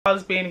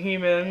Us being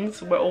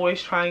humans, we're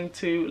always trying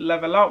to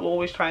level up, we're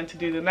always trying to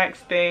do the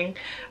next thing,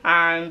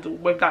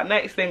 and with that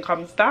next thing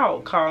comes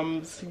doubt,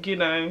 comes, you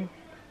know,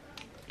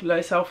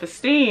 low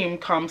self-esteem,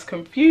 comes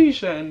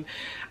confusion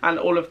and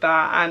all of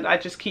that. And I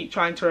just keep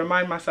trying to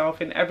remind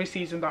myself in every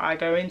season that I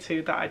go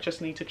into that I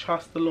just need to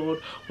trust the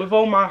Lord with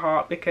all my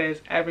heart,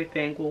 because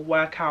everything will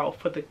work out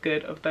for the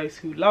good of those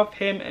who love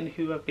him and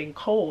who have been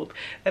called.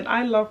 And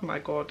I love my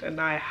God, and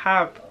I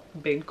have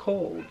been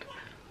called,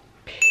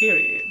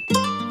 period.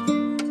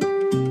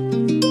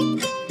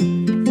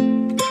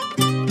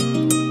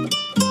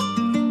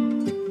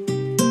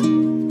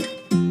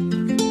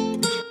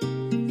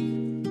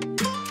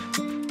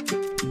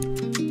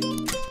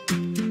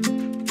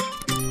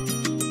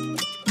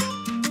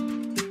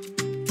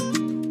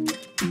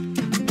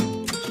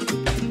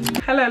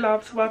 Hello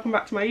loves, welcome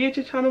back to my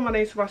YouTube channel. My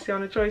name is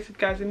Sebastiana Joyce. If you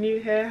guys are new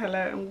here,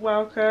 hello and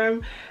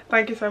welcome.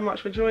 Thank you so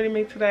much for joining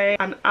me today.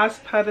 And as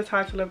per the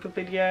title of the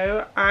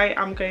video, I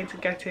am going to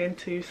get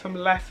into some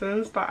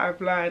lessons that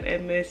I've learned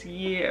in this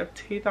year of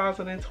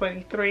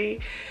 2023.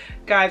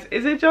 Guys,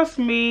 is it just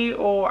me,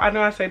 or I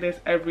know I say this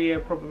every year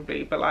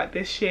probably, but like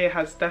this year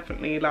has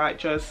definitely like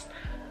just,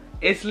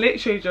 it's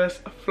literally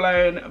just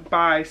flown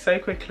by so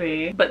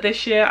quickly. But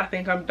this year I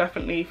think I'm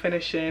definitely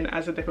finishing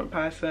as a different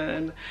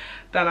person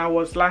than I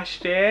was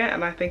last year,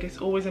 and I think it's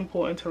always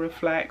important to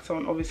reflect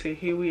on obviously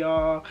who we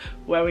are,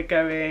 where we're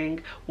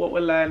going, what we're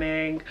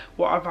learning,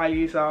 what our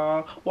values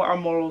are, what our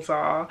morals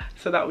are,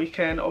 so that we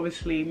can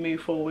obviously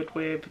move forward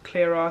with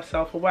clearer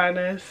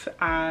self-awareness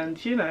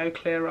and, you know,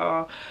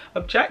 clearer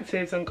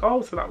objectives and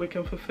goals, so that we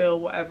can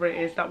fulfill whatever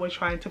it is that we're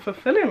trying to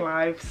fulfill in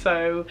life.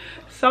 So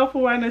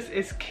self-awareness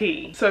is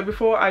key. So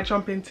before I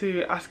jump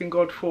into asking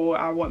God for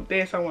I want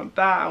this, I want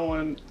that, I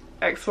want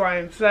X, Y,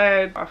 and Z,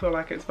 I feel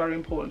like it's very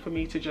important for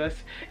me to just,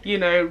 you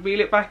know, reel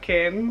it back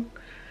in,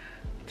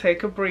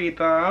 take a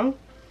breather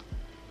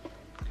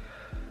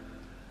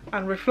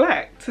and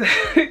reflect. Do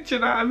you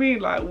know what I mean?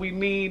 Like, we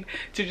need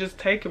to just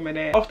take a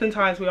minute.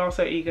 Oftentimes we are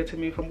so eager to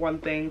move from one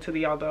thing to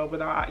the other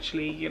without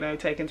actually, you know,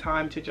 taking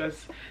time to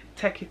just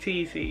take it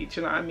easy.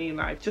 Do you know what I mean?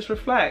 Like, just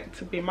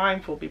reflect, be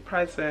mindful, be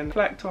present,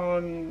 reflect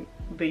on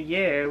the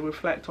year,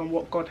 reflect on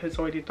what God has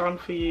already done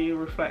for you,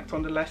 reflect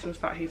on the lessons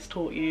that he's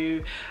taught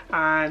you,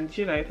 and,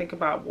 you know, think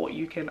about what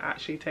you can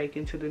actually take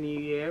into the new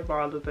year,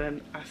 rather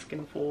than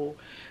asking for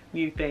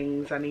new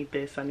things. I need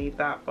this, I need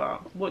that,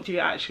 but what do you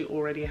actually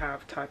already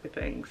have, type of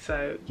thing.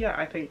 So yeah,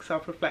 I think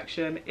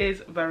self-reflection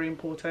is very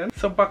important.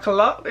 So buckle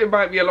up, it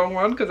might be a long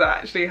one because I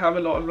actually have a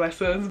lot of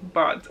lessons,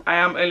 but I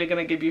am only going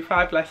to give you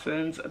 5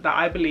 lessons that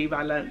I believe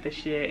I learned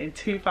this year in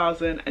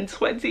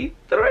 2023.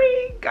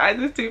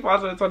 Guys, it's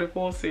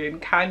 2024 soon.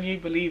 Can you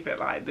believe it?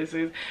 Like, this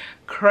is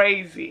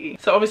crazy.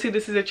 So obviously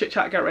this is a chit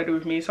chat, get ready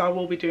with me. So I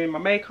will be doing my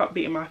makeup,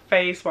 beating my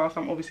face whilst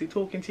I'm obviously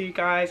talking to you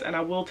guys, and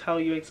I will tell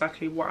you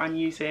exactly what I'm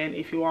using.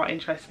 If you are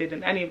interested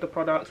in any of the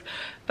products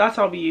that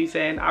I'll be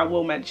using, I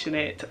will mention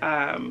it,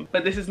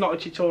 but this is not a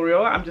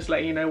tutorial. I'm just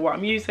letting you know what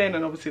I'm using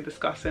and obviously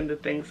discussing the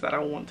things that I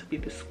want to be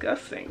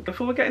discussing.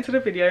 Before we get into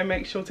the video,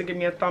 make sure to give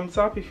me a thumbs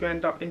up if you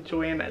end up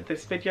enjoying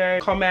this video.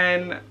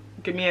 Comment,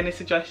 give me any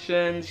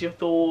suggestions, your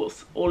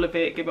thoughts, all of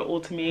it, give it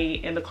all to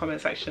me in the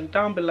comment section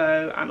down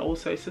below. And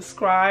also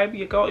subscribe.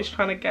 Your girl is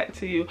trying to get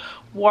to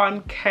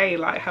 1k.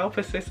 like, help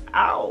us sis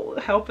out,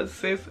 help us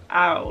sis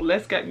out.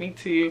 Let's get me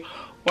to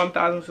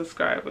 1,000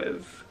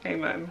 subscribers.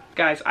 Amen.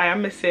 Guys, I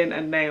am missing a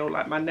nail.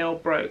 Like, my nail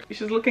broke.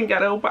 She's looking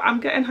ghetto, but I'm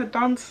getting her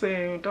done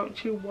soon,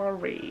 don't you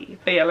worry.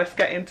 But yeah, let's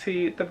get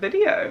into the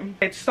video.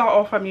 To start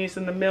off, I'm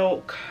using the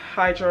Milk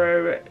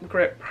Hydro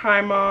Grip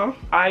Primer.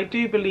 I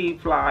do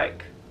believe,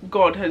 like,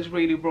 God has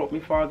really brought me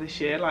far this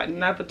year. Like,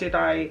 never did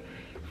I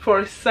for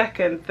a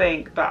second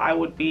think that I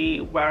would be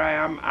where I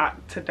am at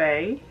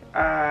today,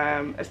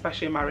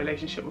 especially in my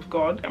relationship with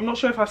God. I'm not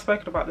sure if I've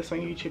spoken about this on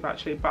YouTube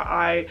actually, but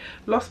I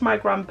lost my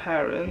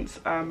grandparents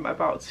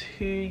about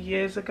 2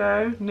 years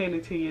ago,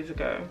 nearly 2 years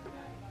ago.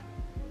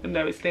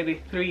 No, it's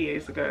nearly 3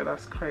 years ago.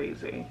 That's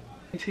crazy.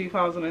 In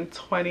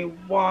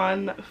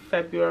 2021,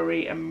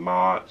 February and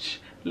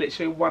March,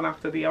 literally one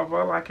after the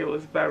other. Like, it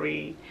was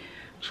very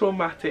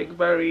traumatic,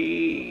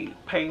 very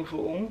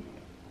painful,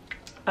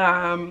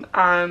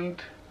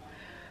 and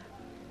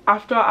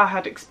after I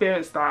had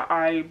experienced that,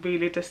 I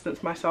really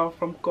distanced myself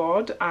from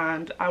God,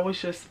 and I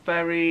was just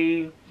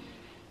very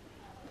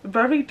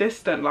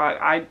distant.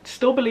 Like, I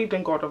still believed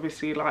in God,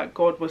 obviously. Like,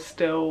 God was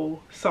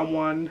still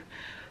someone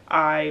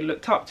I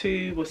looked up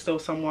to, was still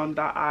someone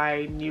that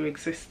I knew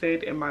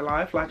existed in my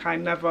life. Like, I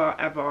never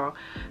ever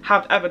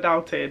have ever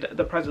doubted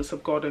the presence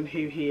of God and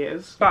who he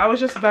is, but I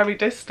was just very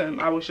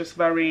distant. I was just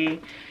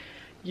very,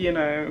 you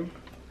know,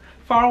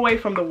 far away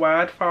from the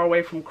word, far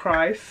away from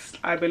Christ,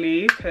 I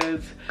believe,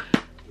 because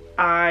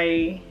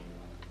I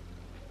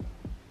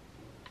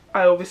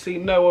obviously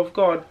know of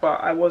God, but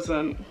I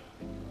wasn't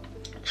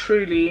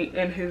truly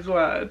in his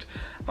word.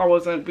 I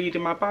wasn't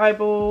reading my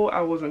Bible,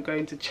 I wasn't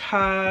going to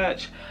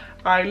church,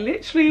 I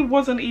literally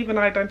wasn't even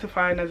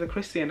identifying as a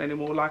Christian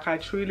anymore. Like, I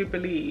truly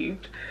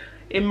believed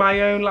in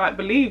my own, like,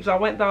 beliefs. I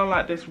went down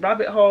like this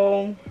rabbit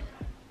hole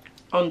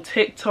on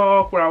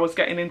TikTok, where I was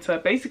getting into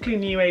basically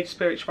new age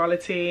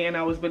spirituality, and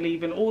I was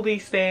believing all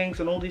these things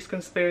and all these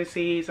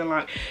conspiracies, and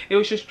like it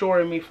was just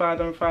drawing me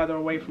further and further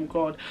away from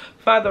God,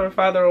 further and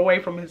further away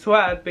from his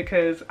word,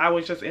 because I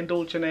was just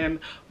indulging in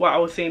what I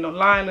was seeing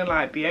online and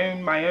like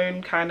my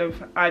own kind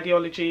of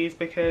ideologies.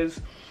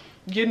 Because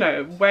you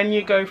know, when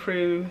you go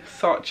through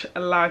such a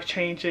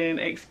life-changing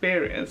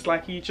experience,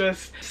 like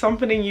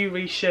something in you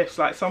reshifts,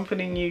 like something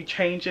in you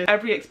changes.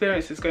 Every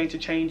experience is going to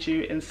change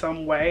you in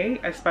some way,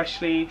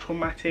 especially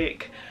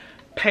traumatic,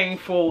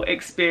 painful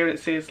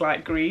experiences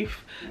like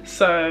grief.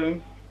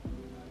 So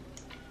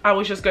I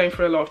was just going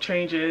through a lot of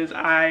changes.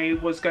 I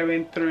was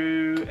going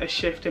through a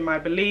shift in my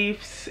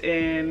beliefs,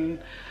 in,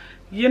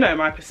 you know,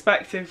 my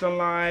perspectives on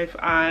life,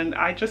 and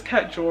I just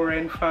kept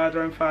drawing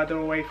further and further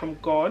away from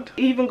God.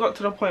 Even got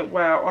to the point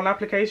where on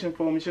application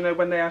forms, you know,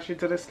 when they ask you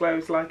to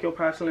disclose like your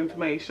personal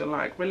information,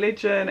 like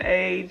religion,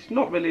 age,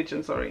 not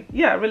religion, sorry,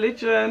 yeah,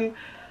 religion,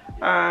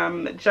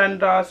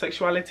 gender,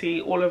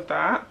 sexuality, all of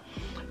that,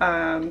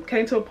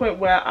 came to a point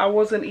where I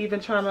wasn't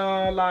even trying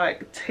to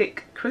like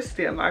tick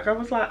Christian. Like I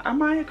was like,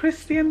 am I a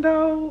Christian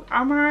though?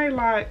 Am I,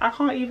 like, I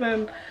can't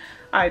even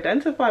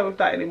identify with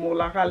that anymore.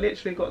 Like I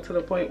literally got to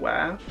the point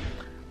where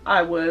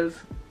I was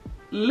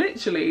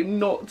literally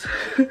not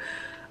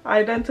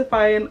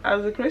identifying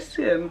as a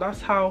Christian.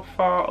 That's how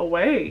far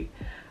away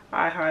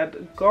I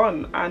had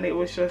gone. And it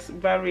was just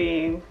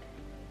very,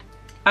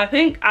 I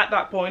think at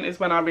that point is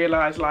when I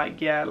realized, like,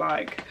 yeah,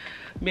 like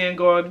me and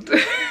God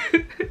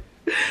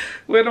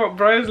we're not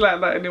bros like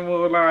that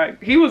anymore.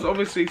 Like he was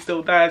obviously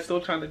still there,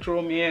 still trying to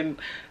draw me in,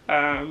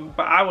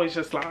 but I was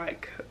just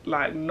like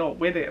not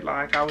with it.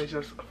 Like I was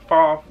just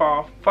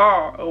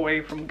far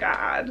away from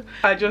God.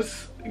 I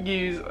just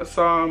use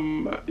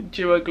some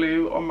duo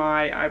glue on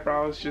my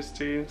eyebrows just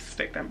to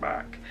stick them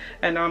back,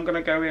 and now I'm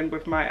gonna go in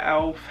with my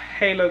ELF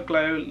Halo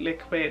Glow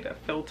liquid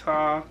filter.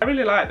 I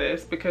really like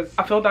this because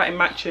I feel that it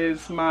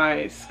matches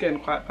my skin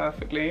quite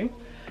perfectly.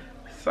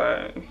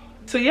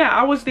 So yeah,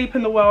 I was deep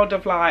in the world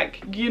of,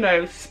 like, you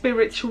know,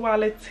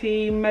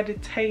 spirituality,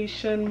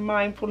 meditation,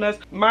 mindfulness.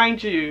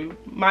 Mind you,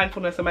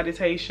 mindfulness and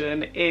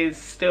meditation is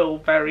still a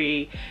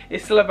very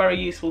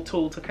useful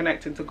tool to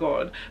connect into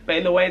God. But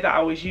in the way that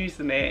I was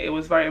using it, it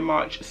was very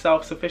much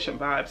self-sufficient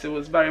vibes. It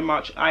was very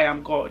much I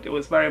am God. It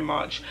was very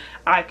much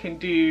I can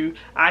do,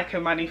 I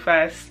can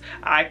manifest,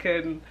 I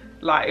can,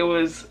 like, it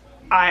was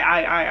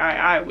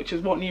I, which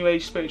is what New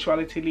Age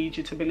spirituality leads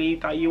you to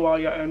believe, that you are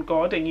your own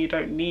God and you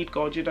don't need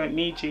God, you don't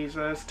need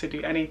Jesus to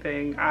do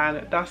anything.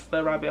 And that's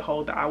the rabbit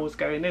hole that I was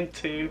going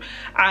into,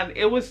 and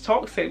it was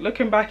toxic.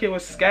 Looking back, it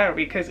was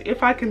scary, because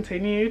if I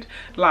continued,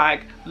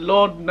 like,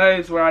 Lord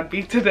knows where I'd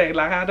be today.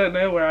 Like I don't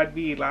know where I'd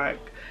be, like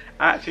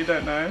I actually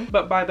don't know.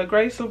 But by the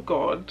grace of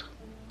God,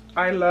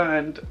 I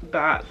learned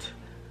that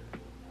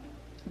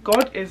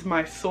God is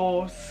my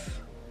source.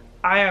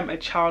 I am a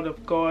child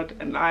of God,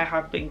 and I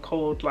have been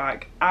called,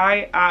 like,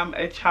 I am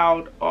a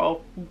child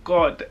of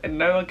God, and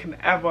no one can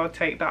ever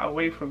take that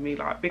away from me.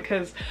 Like,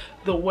 because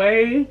the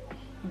way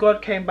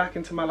God came back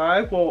into my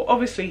life, well,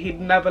 obviously he'd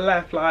never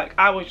left. Like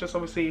I was just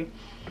obviously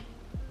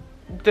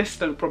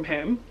distant from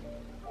him,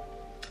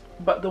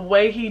 but the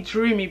way he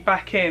drew me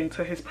back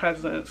into his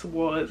presence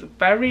was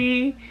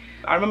very,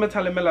 I remember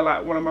telling Miller,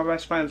 like one of my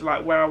best friends,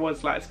 like where I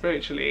was, like,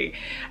 spiritually,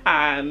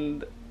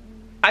 and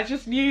I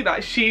just knew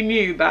that she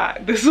knew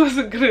that this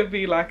wasn't gonna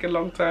be like a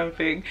long-term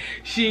thing.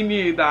 She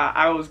knew that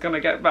I was gonna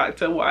get back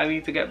to what I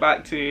need to get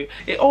back to.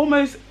 It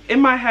almost,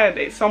 in my head,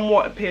 it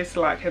somewhat appears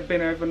to like have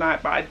been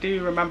overnight, but I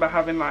do remember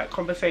having like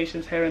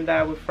conversations here and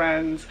there with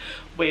friends,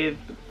 with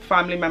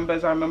family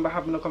members. I remember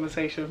having a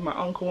conversation with my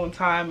uncle one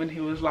time, and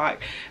he was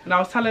like, and I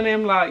was telling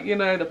him, like, you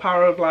know, the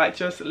power of like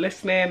just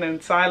listening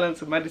and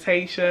silence and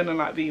meditation and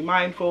like being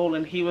mindful,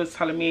 and he was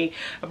telling me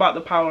about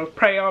the power of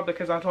prayer,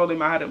 because I told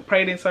him I hadn't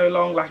prayed in so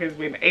long, like it's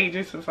been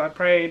ages since I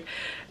prayed,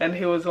 and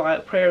he was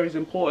like, prayer is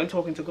important,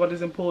 talking to God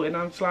is important.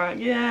 I was like,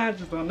 yeah, I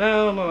just don't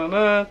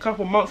know. A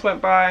couple months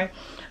went by,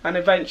 and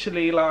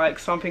eventually, like,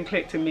 something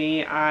clicked in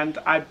me, and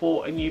I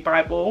bought a new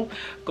Bible.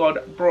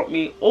 God brought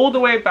me all the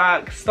way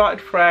back,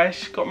 started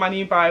fresh, got my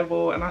new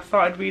Bible, and I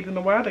started reading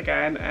the word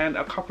again. And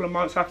a couple of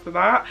months after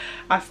that,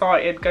 I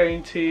started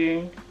going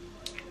to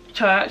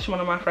church.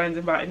 One of my friends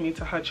invited me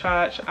to her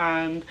church,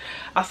 and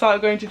I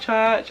started going to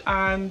church,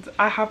 and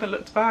I haven't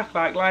looked back.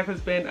 Like, life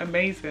has been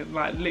amazing,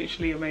 like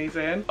literally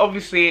amazing.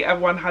 Obviously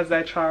everyone has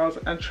their trials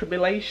and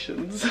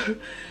tribulations.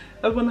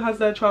 Everyone has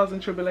their trials and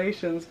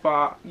tribulations,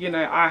 but you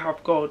know, I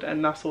have God,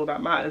 and that's all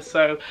that matters.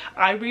 So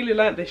I really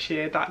learned this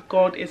year that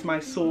God is my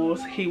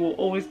source. He will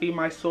always be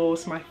my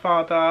source, my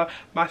Father,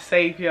 my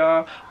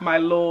Savior, my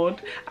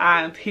Lord,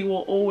 and he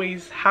will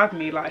always have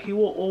me. Like, he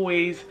will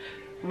always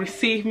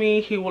receive me,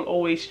 he will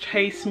always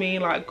chase me.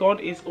 Like, God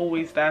is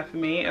always there for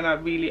me, and I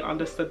really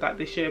understood that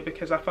this year,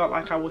 because I felt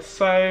like I was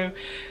so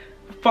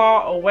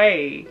far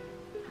away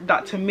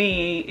that to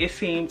me it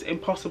seemed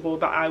impossible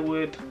that I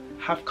would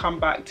have come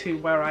back to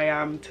where I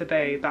am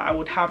today, that I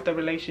would have the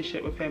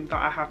relationship with him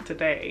that I have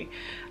today.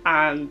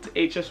 And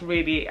it just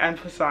really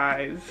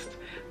emphasized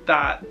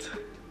that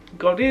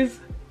God is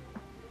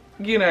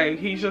you know,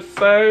 he's just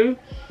so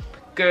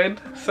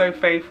good, so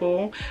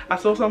faithful. I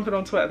saw something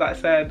on Twitter that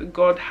said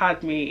God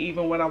had me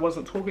even when I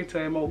wasn't talking to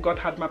him, or God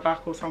had my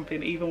back or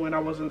something even when I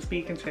wasn't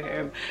speaking to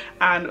him.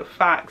 And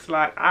facts,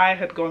 like I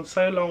had gone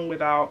so long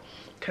without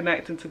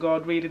connecting to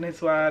God, reading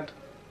his word,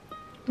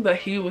 but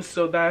he was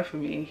still there for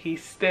me. He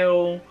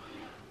still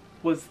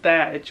was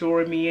there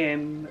drawing me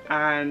in,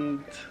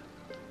 and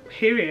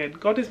period.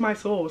 God is my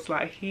source.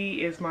 Like,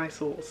 he is my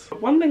source.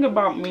 One thing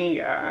about me,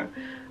 yeah,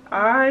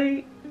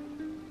 I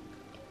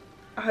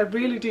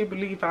really do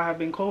believe I have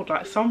been called.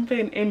 Like,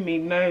 something in me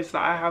knows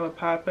that I have a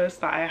purpose,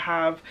 that I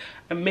have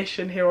a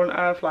mission here on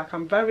earth. Like,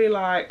 I'm very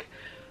like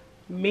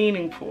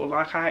meaningful.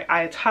 Like,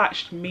 I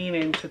attached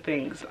meaning to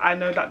things. I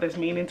know that there's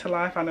meaning to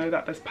life. I know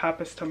that there's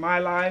purpose to my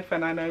life,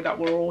 and I know that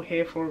we're all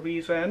here for a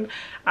reason,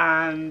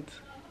 and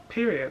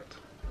period.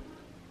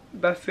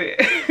 That's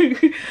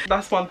it.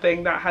 That's one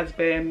thing that has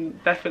been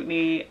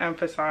definitely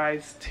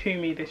emphasized to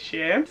me this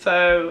year.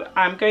 So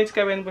I'm going to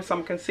go in with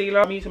some concealer.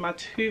 I'm using my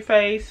Too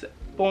Faced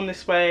Born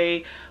This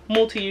Way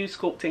multi-use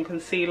sculpting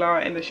concealer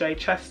in the shade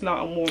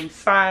Chestnut and Warm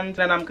Sand.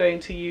 Then I'm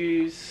going to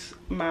use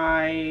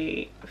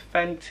my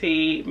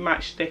Fenty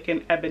Matchstick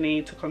in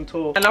Ebony to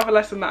contour. Another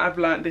lesson that I've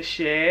learned this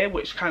year,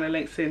 which kind of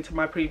links into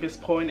my previous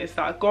point, is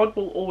that God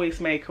will always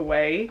make a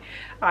way.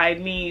 I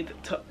need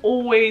to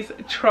always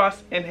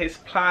trust in his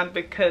plan,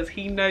 because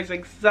he knows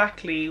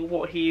exactly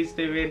what he is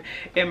doing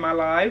in my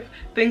life.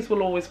 Things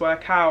will always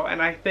work out,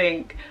 and I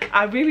think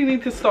I really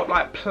need to stop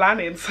like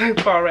planning so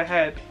far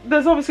ahead.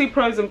 There's obviously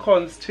pros and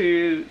cons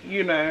to,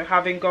 you know,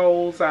 having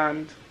goals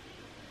and,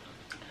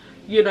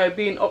 you know,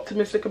 being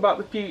optimistic about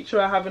the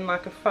future, having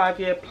like a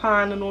 5-year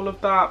plan and all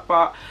of that,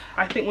 but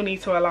I think we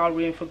need to allow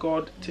room for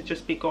God to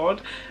just be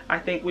God. I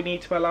think we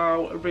need to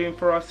allow room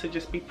for us to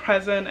just be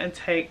present and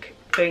take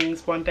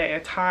things one day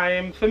at a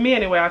time. For me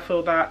anyway, I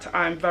feel that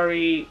I'm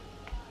very,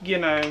 you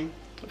know,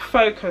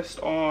 focused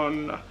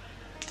on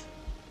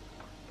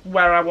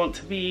where I want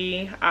to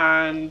be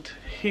and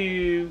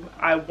who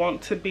I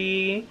want to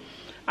be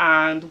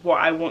and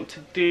what I want to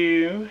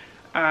do,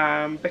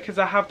 because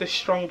I have this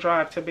strong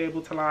drive to be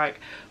able to like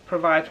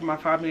provide for my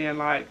family and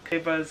like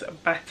give us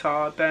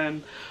better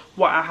than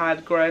what I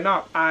had growing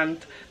up,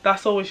 and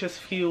that's always just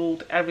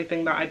fueled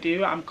everything that I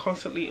do. I'm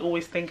constantly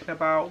always thinking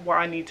about what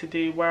I need to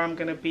do, where I'm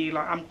going to be.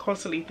 Like, I'm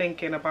constantly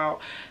thinking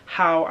about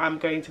how I'm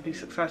going to be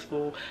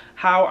successful,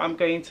 how I'm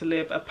going to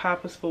live a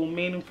purposeful,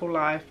 meaningful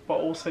life, but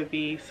also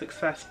be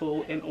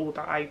successful in all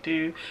that I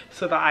do,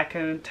 so that I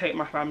can take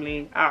my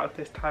family out of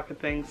this type of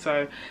thing.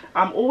 So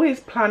I'm always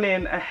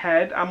planning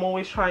ahead. I'm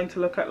always trying to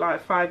look at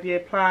like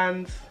 5-year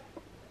plans,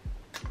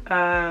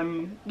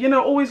 you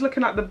know, always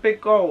looking at the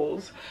big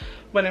goals,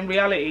 when in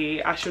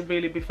reality I should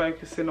really be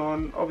focusing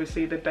on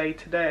obviously the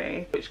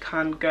day-to-day, which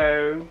can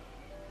go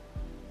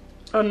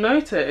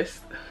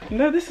unnoticed.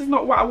 No, this is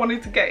not what I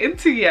wanted to get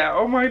into yet.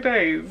 Oh my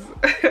days.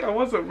 I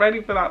wasn't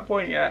ready for that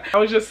point yet. I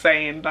was just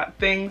saying that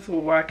things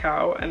will work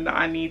out and that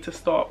I need to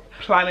stop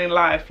planning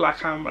life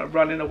like I'm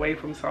running away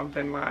from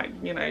something, like,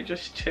 you know,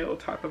 just chill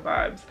type of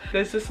vibes.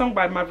 There's this song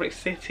by Maverick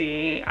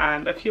City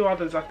and a few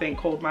others I think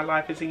called My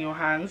Life Is In Your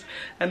Hands,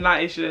 and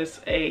that is just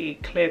a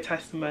clear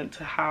testament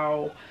to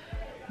how,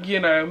 you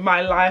know,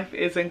 my life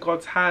is in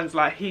God's hands.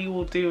 Like, he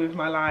will do with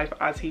my life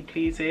as he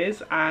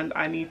pleases, and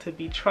I need to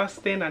be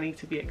trusting, I need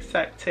to be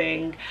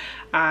accepting,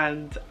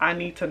 and I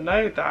need to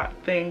know that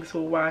things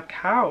will work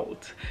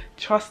out.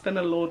 Trust in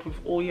the Lord with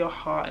all your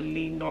heart and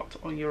lean not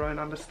on your own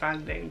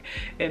understanding.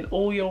 In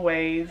all your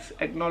ways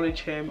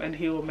acknowledge him and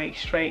he will make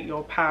straight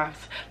your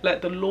paths.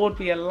 Let the Lord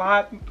be a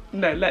lamp,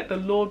 no, let the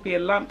Lord be a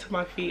lamp to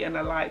my feet and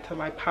a light to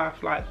my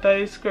path. Like,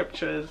 those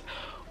scriptures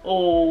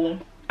all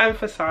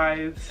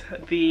emphasize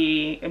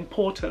the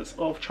importance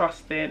of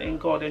trusting in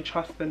God and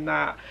trusting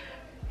that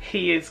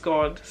he is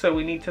God, so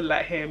we need to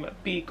let him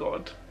be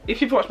God. If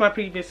you've watched my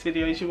previous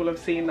videos, you will have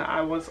seen that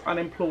I was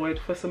unemployed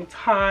for some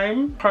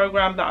time. The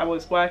program that I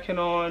was working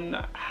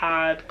on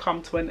had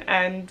come to an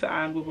end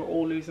and we were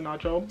all losing our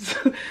jobs,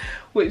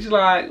 which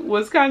like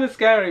was kind of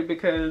scary,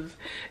 because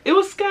it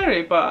was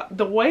scary, but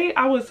the way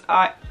I was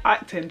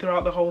acting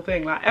throughout the whole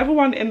thing, like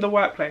everyone in the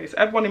workplace,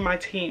 everyone in my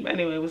team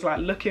anyway, was like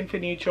looking for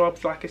new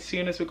jobs like as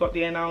soon as we got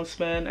the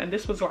announcement, and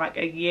this was like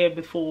a year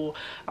before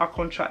our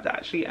contract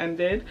actually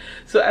ended.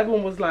 So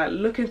everyone was like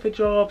looking for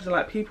jobs and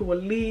like people were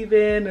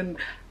leaving, and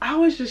I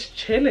was just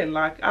chilling.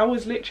 Like, I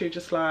was literally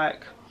just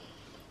like,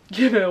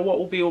 you know, what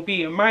will be will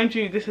be. And mind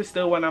you, this is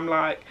still when I'm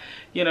like,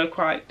 you know,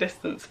 quite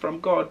distanced from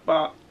God,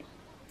 but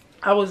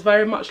I was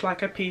very much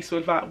like at peace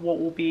with like what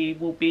will be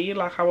will be.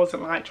 Like, I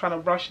wasn't like trying to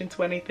rush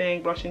into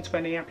anything, rush into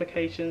any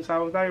applications. I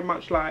was very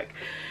much like,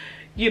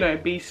 you know,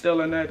 be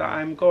still and know that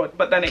I'm God.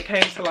 But then it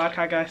came to like,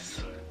 I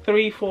guess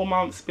 3-4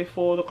 months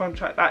before the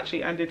contract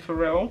actually ended for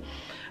real,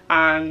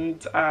 and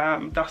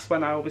that's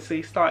when I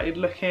obviously started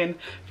looking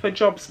for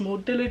jobs more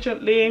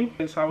diligently.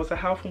 And so I was a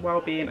health and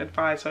well-being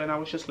advisor, and I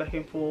was just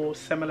looking for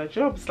similar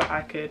jobs that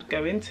I could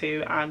go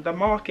into, and the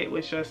market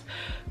was just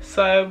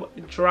so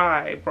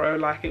dry, bro.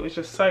 Like, it was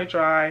just so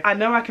dry. I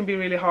know I can be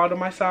really hard on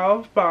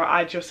myself, but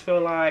I just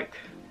feel like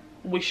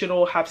we should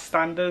all have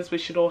standards, we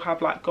should all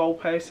have like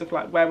goalposts of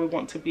like where we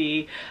want to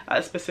be at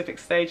a specific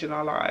stage in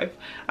our life.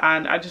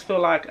 And I just feel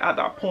like at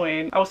that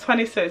point, I was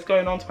 26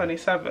 going on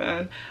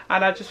 27,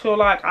 and I just feel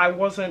like I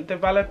wasn't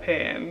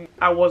developing,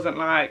 I wasn't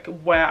like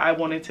where I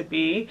wanted to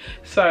be.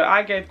 So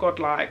I gave God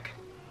like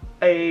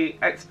a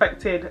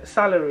expected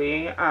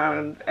salary,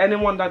 and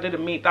anyone that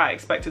didn't meet that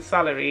expected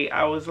salary,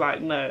 I was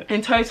like no.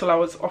 In total I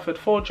was offered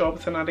 4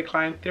 jobs and I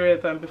declined 3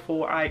 of them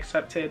before I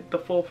accepted the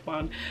 4th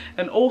one,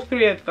 and all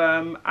 3 of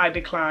them I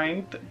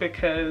declined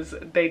because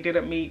they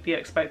didn't meet the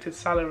expected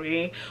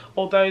salary.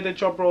 Although the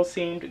job role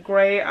seemed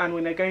great and we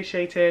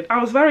negotiated,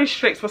 I was very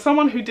strict. For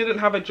someone who didn't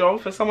have a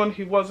job, for someone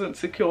who wasn't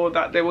secure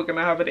that they were going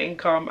to have an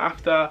income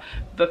after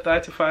the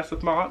 31st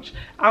of March,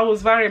 I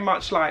was very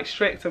much like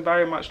strict and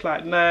very much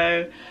like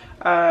no.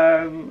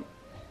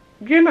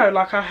 You know,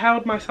 like I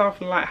held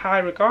myself in like high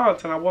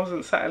regards, and I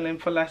wasn't settling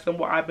for less than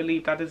what I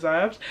believed I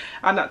deserved.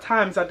 And at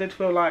times I did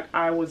feel like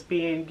I was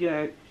being, you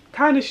know,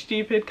 kind of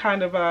stupid,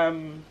 kind of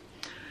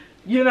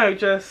you know,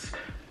 just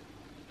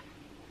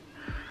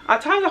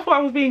at times I thought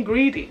I was being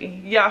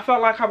greedy. Yeah, I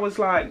felt like I was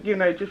like, you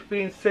know, just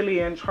being silly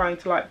and trying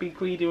to like be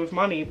greedy with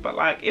money. But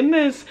like in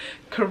this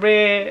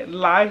career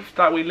life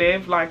that we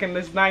live, like in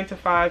this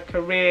 9-to-5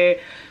 career,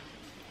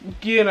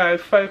 you know,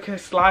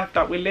 focused life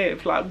that we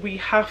live, like we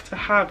have to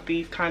have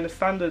these kind of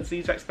standards,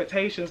 these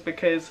expectations,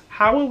 because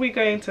how are we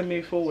going to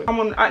move forward?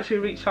 Someone actually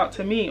reached out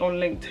to me on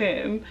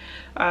LinkedIn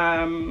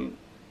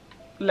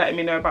letting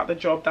me know about the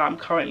job that I'm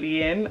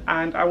currently in,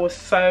 and I was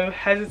so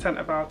hesitant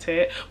about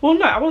it. Well,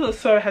 no, I wasn't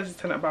so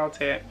hesitant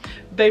about it.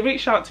 They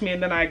reached out to me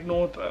and then I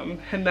ignored them,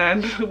 and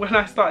then when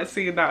I started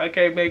seeing that,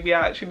 okay, maybe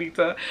I actually need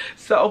to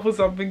settle for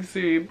something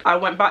soon, I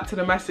went back to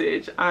the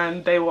message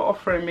and they were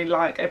offering me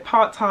like a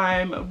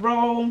part-time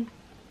role,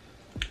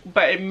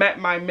 but it met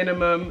my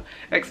minimum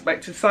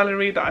expected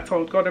salary that I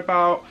told God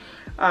about,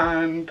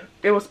 and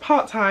it was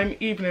part-time,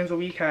 evenings and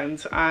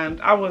weekends.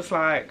 And I was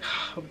like,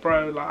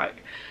 bro,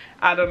 like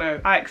I don't know.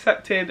 I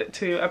accepted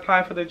to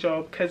apply for the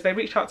job because they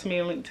reached out to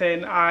me on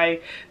LinkedIn. I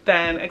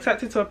then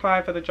accepted to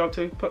apply for the job,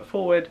 to put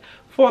forward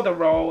for the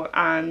role,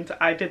 and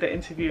I did the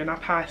interview and I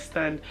passed.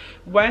 And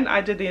when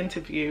I did the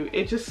interview,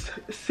 it just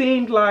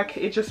seemed like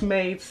it just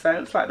made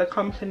sense, like the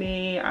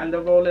company and the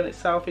role in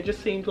itself, it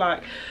just seemed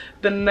like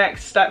the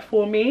next step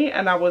for me,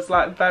 and I was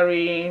like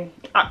very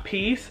at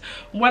peace.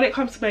 When it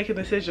comes to making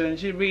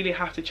decisions, you really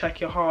have to check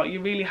your heart.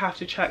 You really have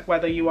to check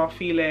whether you are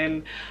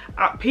feeling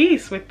at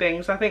peace with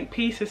things. I think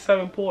peace is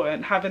so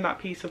important, having that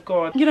peace of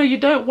God. You know, you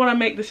don't want to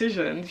make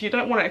decisions, you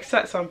don't want to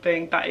accept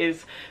something that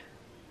is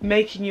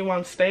making you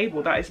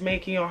unstable, that is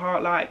making your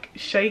heart like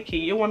shaky.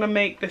 You want to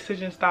make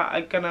decisions that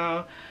are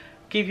gonna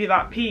give you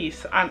that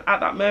peace. And at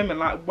that moment,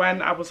 like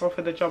when I was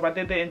offered the job, I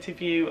did the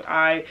interview,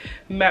 I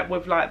met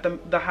with like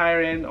the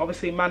hiring,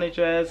 obviously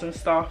managers and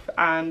stuff,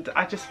 and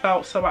I just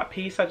felt so at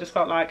peace. I just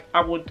felt like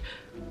I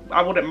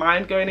wouldn't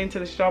mind going into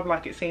this job.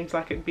 Like it seems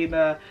like it'd be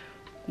the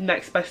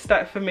next best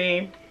step for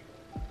me,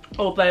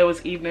 although it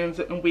was evenings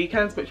and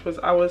weekends, which was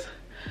I was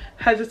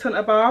hesitant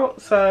about.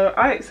 So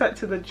I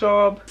accepted the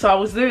job. So I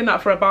was doing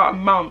that for about a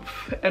month,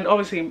 and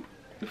obviously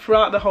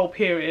throughout the whole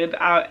period,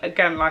 I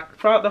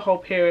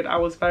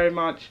was very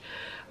much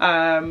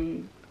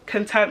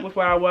content with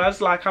where I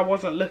was. Like I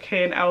wasn't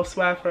looking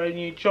elsewhere for a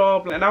new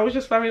job, and I was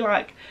just very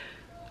like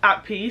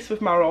at peace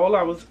with my role.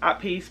 I was at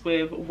peace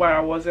with where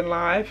I was in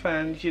life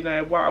and, you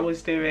know, what I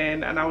was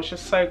doing, and I was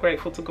just so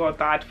grateful to God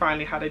that I'd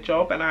finally had a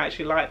job and I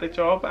actually liked the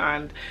job,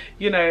 and,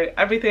 you know,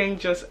 everything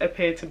just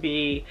appeared to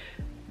be,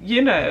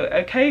 you know,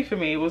 okay for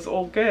me. It was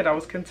all good. I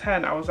was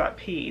content, I was at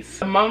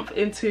peace. A month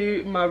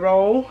into my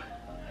role,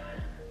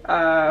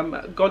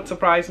 God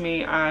surprised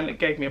me and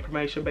gave me a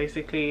promotion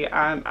basically,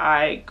 and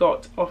I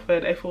got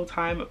offered a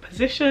full-time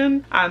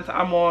position, and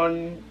I'm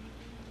on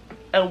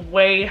a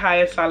way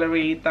higher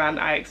salary than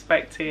I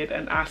expected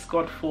and asked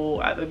God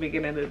for at the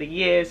beginning of the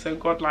year. So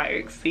God like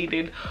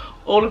exceeded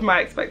all of my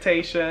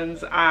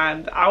expectations,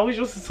 and I was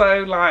just so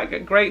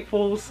like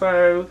grateful,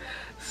 so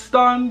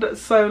stunned,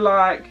 so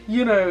like,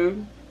 you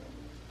know,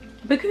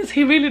 because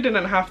he really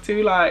didn't have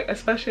to, like,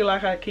 especially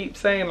like I keep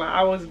saying, like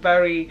I was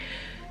very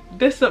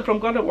distant from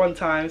God at one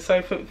time.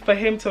 So for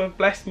him to have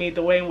blessed me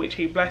the way in which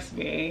he blessed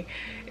me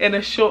in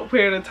a short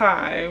period of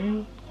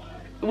time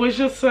was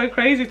just so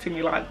crazy to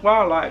me. Like,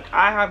 wow, like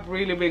I have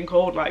really been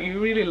called, like you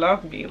really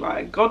love me,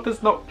 like God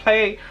does not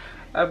play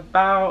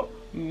about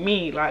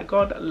me, like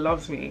God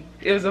loves me.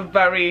 It was a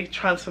very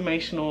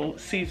transformational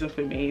season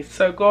for me.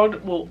 So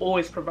God will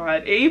always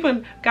provide.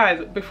 Even,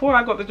 guys, before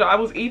I got the job, I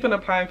was even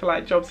applying for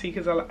like job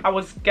seekers, I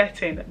was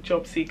getting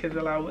job seekers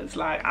allowance.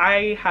 Like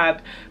I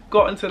had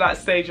gotten to that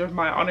stage of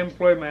my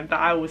unemployment that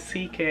I was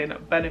seeking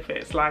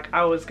benefits, like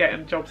I was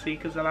getting job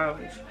seekers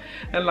allowance.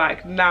 And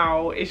like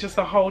now it's just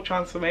a whole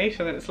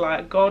transformation. It's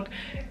like God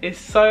is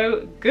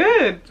so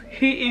good.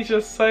 He is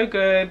just so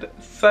good,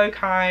 so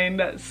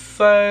kind,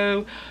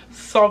 so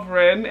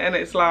sovereign, and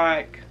it's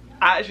like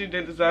I actually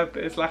didn't deserve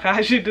this. Like, I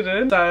actually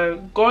didn't.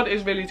 So God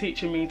is really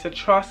teaching me to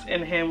trust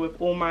in him with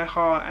all my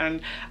heart,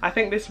 and I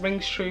think this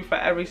rings true for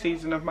every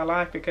season of my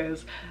life,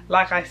 because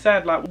like I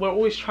said, like, we're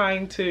always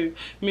trying to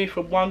move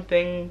from one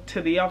thing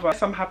to the other.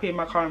 So I'm happy in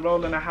my current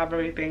role and I have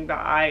everything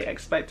that I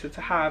expected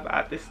to have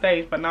at this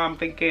stage, but now I'm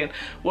thinking,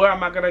 where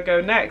am I gonna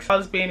go next?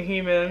 Us being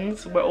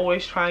humans, we're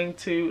always trying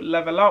to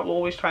level up, we're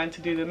always trying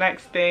to do the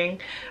next thing,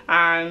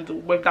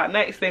 and with that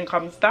next thing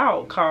comes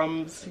doubt,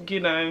 comes, you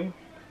know,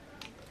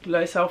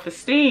 low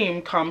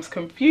self-esteem, comes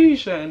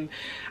confusion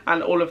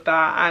and all of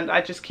that. And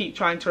I just keep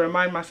trying to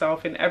remind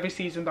myself in every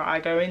season that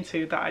I go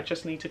into that I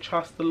just need to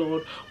trust the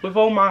Lord with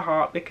all my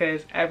heart,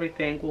 because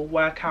everything will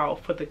work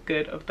out for the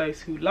good of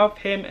those who love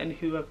him and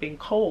who have been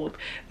called.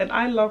 And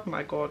I love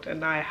my God,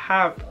 and I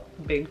have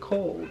been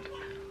called,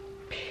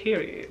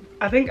 period.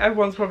 I think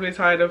everyone's probably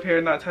tired of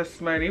hearing that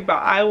testimony,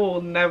 but I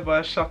will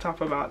never shut up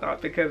about that,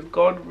 because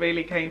God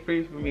really came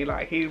through for me.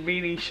 Like, he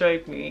really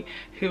showed me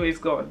who is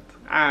God,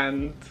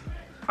 and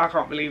I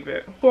can't believe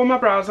it. For my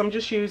brows, I'm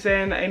just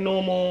using a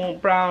normal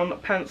brown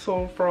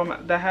pencil from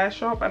the hair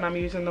shop, and I'm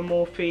using the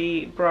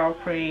Morphe brow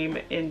cream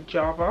in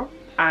Java,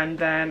 and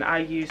then I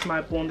use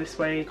my Born This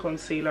Way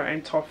concealer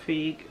in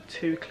Toffee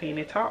to clean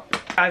it up.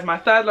 Guys, my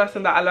third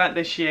lesson that I learned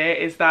this year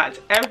is that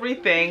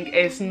everything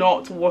is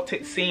not what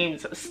it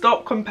seems.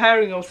 Stop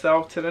comparing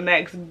yourself to the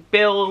next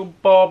Bill,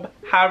 Bob,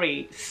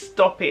 Harry.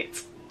 Stop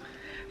it.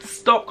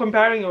 Stop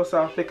comparing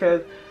yourself,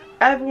 because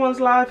everyone's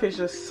life is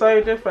just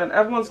so different.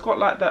 Everyone's got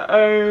like their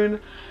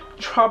own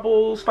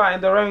troubles, fighting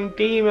their own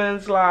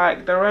demons,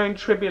 like their own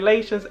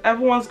tribulations.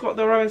 Everyone's got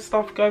their own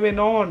stuff going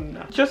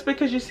on. Just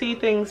because you see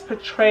things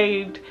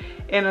portrayed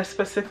in a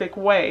specific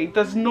way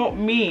does not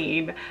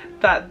mean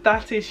that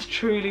that is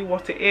truly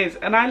what it is.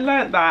 And I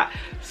learned that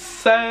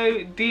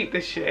so deep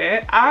this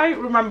year. I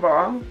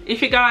remember,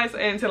 if you guys are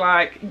into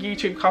like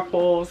YouTube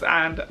couples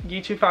and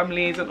YouTube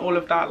families and all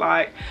of that,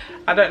 like,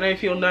 I don't know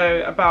if you'll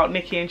know about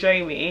Nikki and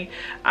Jamie,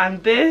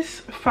 and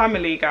this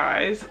family,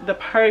 guys, the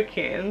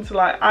Perkins,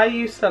 like, I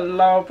used to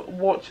love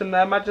watching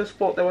them. I just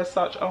thought they were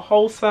such a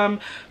wholesome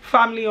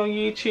family on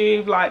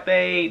YouTube. Like,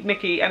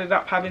 Nikki ended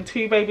up having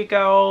 2 baby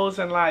girls,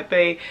 and like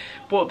they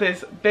bought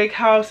this big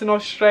house in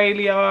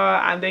Australia,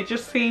 and they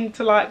just seemed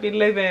to like be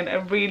living a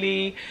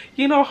really,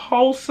 you know,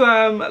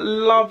 wholesome,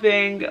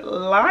 loving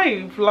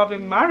life,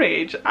 loving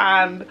marriage.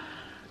 And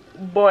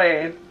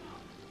boy,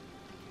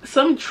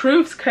 some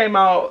truths came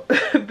out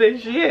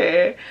this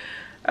year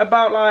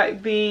about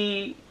like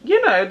the,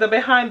 you know, the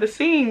behind the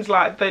scenes,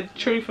 like the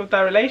truth of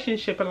their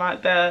relationship, and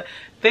like the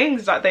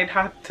things that they'd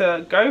had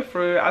to go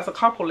through as a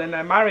couple in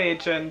their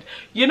marriage. And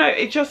you know,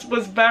 it just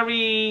was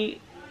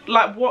very,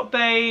 like, what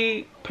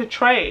they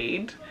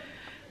portrayed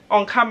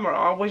on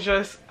camera was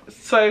just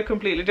so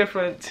completely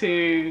different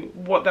to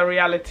what the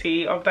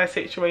reality of their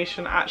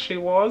situation actually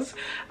was.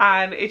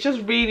 And it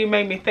just really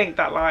made me think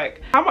that,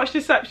 like, how much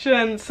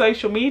deception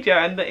social media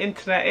and the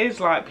internet is.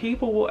 Like,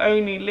 people will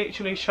only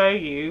literally show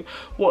you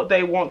what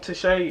they want to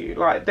show you.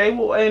 Like, they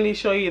will only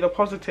show you the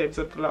positives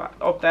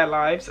of their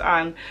lives,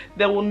 and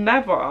they will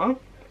never,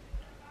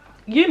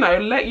 you know,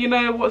 let you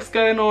know what's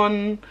going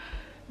on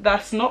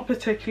that's not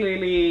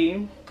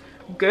particularly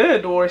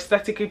good or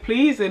aesthetically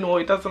pleasing,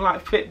 or it doesn't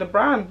like fit the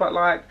brand. But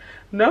like,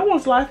 no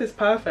one's life is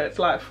perfect,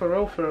 like, for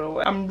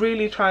real. I'm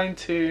really trying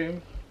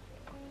to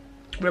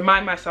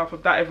remind myself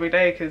of that every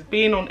day, because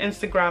being on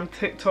Instagram,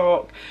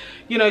 TikTok,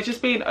 you know,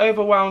 just being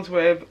overwhelmed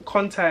with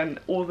content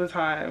all the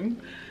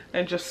time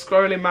and just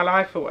scrolling my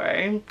life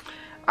away,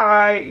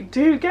 I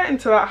do get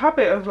into that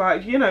habit of,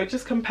 like, you know,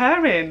 just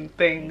comparing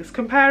things,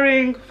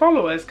 comparing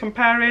followers,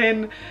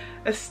 comparing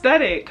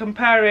aesthetic,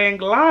 comparing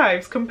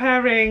lives,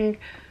 comparing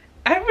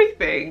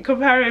everything,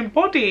 comparing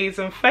bodies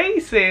and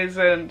faces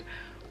and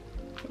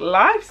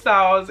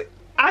lifestyles.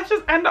 I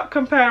just end up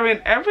comparing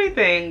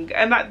everything,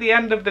 and at the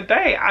end of the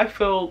day I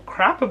feel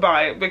crap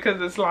about it,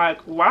 because it's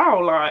like,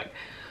 wow, like,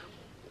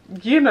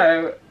 you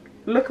know,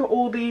 look at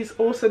all these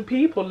awesome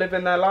people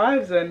living their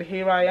lives, and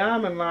here I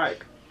am, and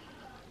like,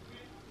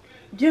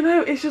 you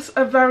know, it's just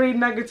a very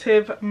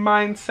negative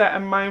mindset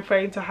and mind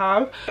frame to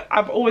have.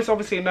 I've always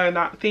obviously known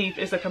that thief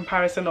is a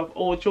comparison of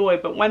all joy,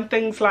 but when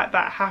things like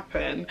that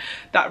happen,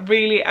 that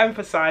really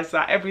emphasize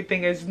that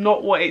everything is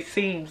not what it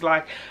seems.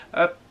 Like,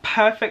 a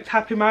perfect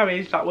happy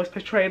marriage that was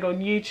portrayed on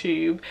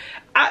YouTube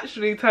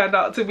actually turned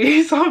out to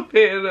be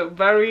something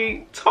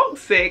very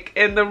toxic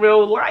in the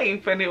real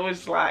life. And it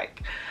was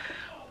like,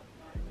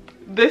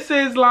 this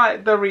is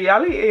like the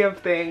reality of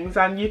things,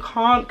 and you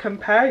can't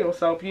compare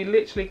yourself. You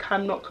literally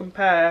cannot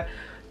compare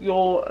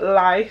your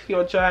life,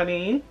 your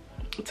journey,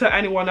 to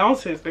anyone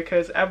else's,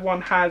 because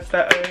everyone has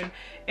their own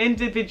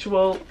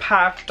individual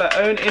path, their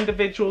own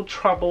individual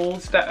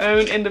troubles, their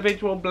own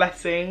individual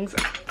blessings.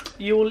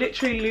 You will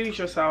literally lose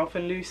yourself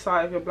and lose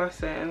sight of your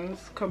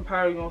blessings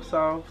comparing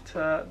yourself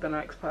to the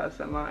next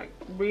person. Like,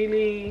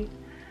 really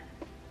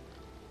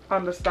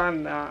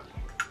understand that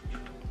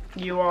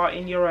you are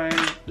in your own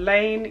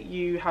lane,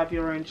 you have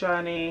your own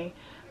journey,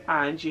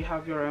 and you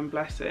have your own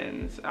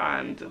blessings.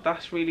 And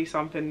that's really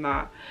something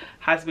that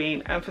has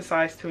been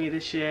emphasized to me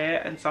this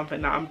year, and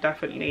something that I'm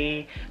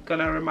definitely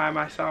gonna remind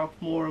myself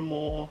more and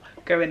more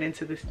going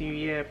into this new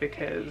year,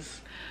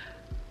 because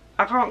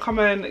I can't come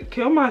and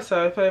kill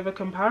myself over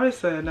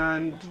comparison.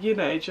 And you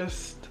know,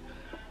 just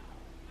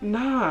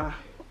nah,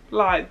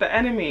 like the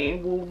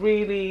enemy will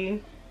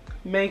really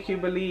make you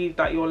believe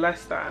that you're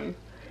less than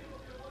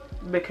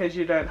because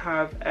you don't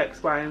have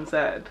X, Y and Z.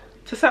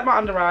 To set my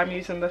under eye, I'm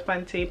using the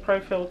Fenty Pro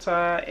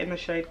Filter in the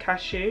shade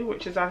Cashew,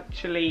 which is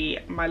actually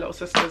my little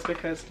sister's,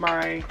 because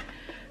my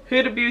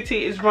Huda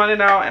Beauty is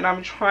running out and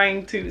I'm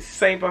trying to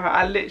save her.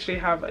 I literally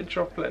have a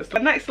droplets. The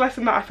next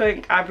lesson that I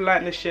think I've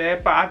learned this year,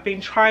 but I've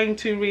been trying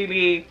to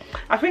really,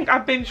 I think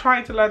I've been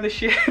trying to learn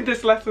this year,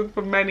 this lesson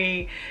for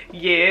many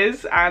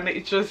years, and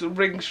it just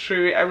rings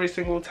true every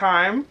single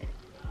time.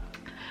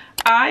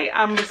 I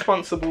am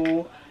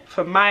responsible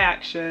for my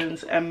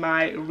actions and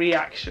my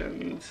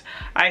reactions.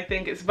 I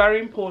think it's very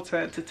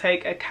important to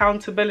take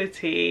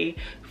accountability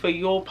for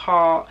your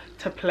part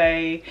to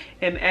play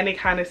in any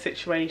kind of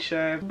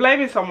situation.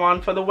 Blaming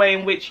someone for the way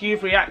in which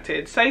you've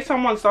reacted. Say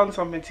someone's done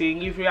something to you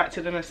and you've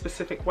reacted in a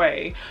specific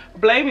way.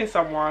 Blaming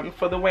someone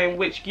for the way in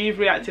which you've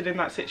reacted in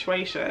that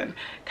situation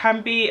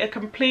can be a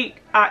complete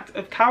act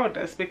of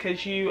cowardice,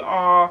 because you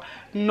are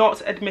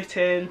not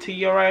admitting to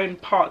your own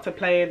part to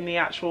play in the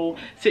actual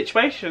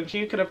situation.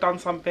 You could have done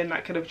something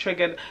that could have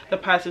triggered the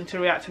person to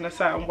react in a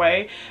certain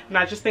way, and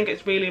I just think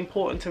it's really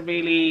important to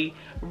really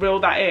reel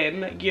that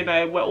in. You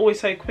know, we're always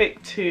so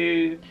quick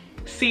to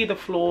see the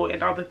flaw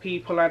in other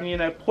people and, you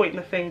know, point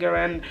the finger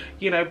and,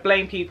 you know,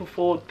 blame people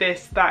for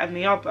this, that and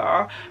the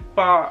other,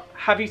 but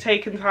have you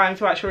taken time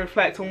to actually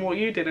reflect on what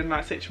you did in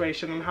that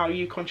situation and how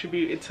you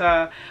contributed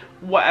to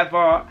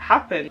whatever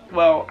happened?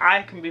 Well,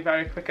 I can be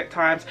very quick at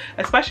times,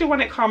 especially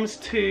when it comes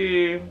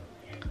to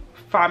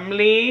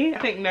family. I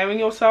think knowing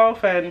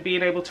yourself and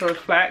being able to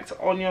reflect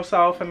on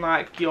yourself and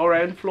like your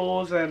own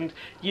flaws and,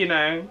 you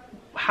know,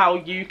 how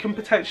you can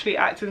potentially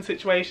act in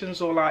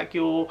situations, or like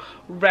your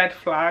red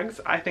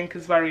flags, I think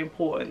is very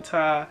important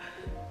to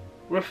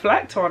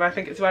reflect on. I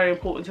think it's very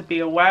important to be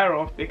aware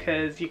of,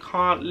 because you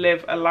can't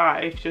live a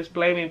life just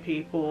blaming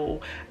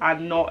people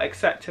and not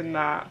accepting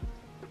that,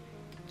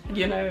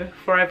 you know,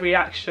 for every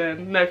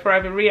action, no, for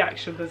every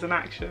reaction there's an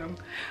action.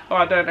 Or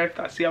I don't know if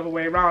that's the other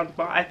way around,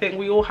 but I think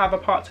we all have a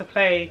part to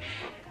play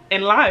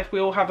in life. We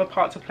all have a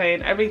part to play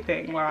in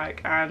everything,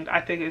 like, and I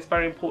think it's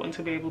very important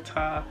to be able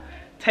to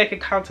take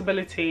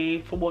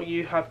accountability for what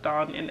you have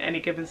done in any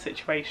given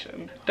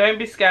situation. Don't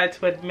be scared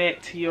to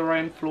admit to your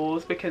own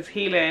flaws, because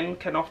healing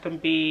can often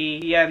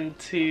be the end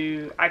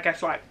to, I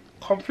guess, like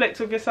conflict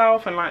with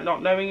yourself and like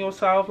not knowing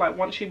yourself. Like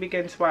once you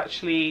begin to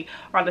actually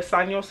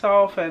understand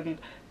yourself and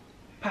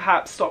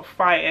perhaps stop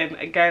fighting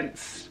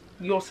against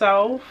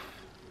yourself,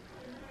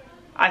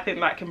 I think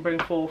that can bring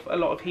forth a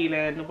lot of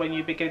healing, when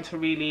you begin to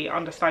really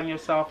understand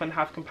yourself and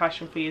have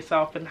compassion for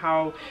yourself and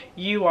how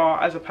you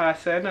are as a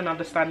person, and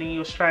understanding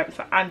your strengths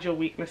and your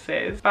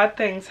weaknesses. Bad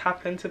things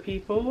happen to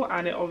people,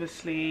 and it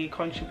obviously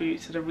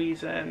contributes to the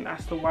reason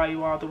as to why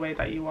you are the way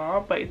that you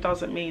are, but it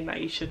doesn't mean that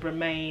you should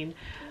remain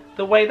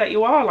the way that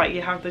you are. Like,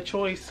 you have the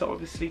choice to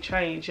obviously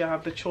change, you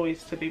have the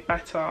choice to be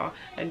better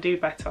and do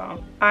better.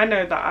 I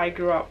know that I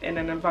grew up in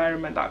an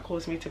environment that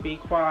caused me to be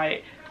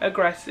quite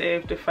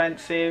aggressive,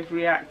 defensive,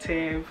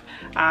 reactive,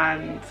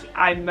 and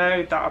I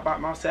know that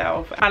about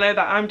myself. I know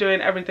that I'm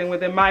doing everything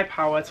within my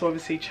power to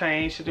obviously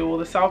change, to do all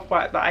the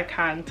self-work that I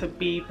can to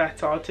be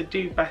better, to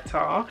do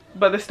better.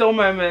 But there's still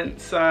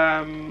moments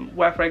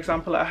where, for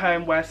example, at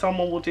home, where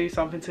someone will do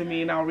something to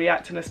me and I'll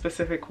react in a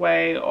specific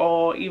way,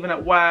 or even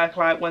at work,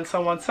 like when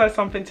someone says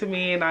something to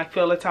me and I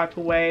feel a type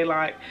of way,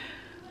 like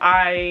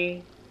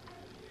I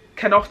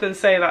can often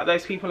say that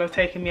those people have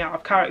taken me out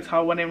of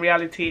character, when in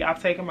reality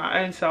I've taken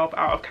my own self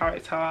out of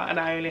character, and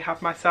I only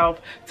have myself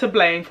to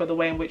blame for the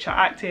way in which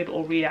I acted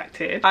or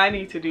reacted. I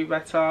need to do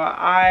better.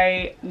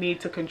 I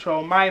need to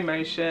control my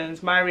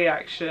emotions, my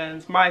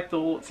reactions, my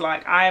thoughts.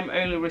 Like, I am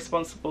only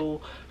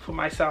responsible for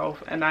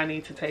myself, and I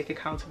need to take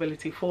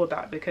accountability for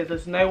that, because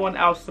there's no one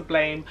else to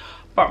blame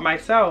but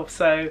myself.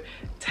 So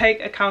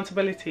take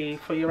accountability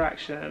for your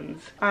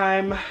actions.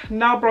 I'm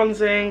now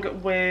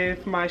bronzing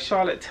with my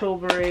Charlotte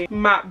Tilbury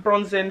matte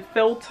bronzing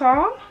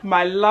filter.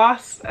 My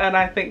last, and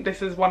I think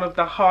this is one of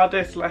the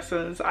hardest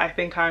lessons I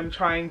think I'm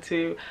trying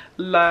to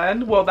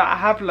learn, well, that I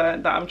have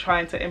learned, that I'm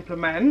trying to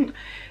implement,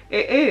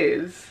 it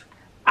is,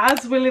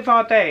 as we live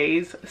our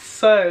days,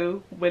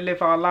 so we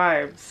live our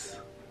lives.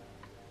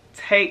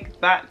 Take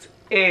that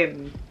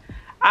in.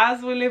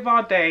 As we live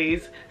our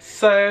days,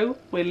 so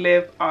we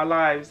live our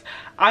lives.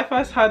 I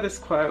first heard this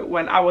quote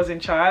when I was in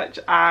church,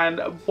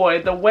 and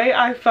boy, the way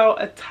I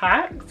felt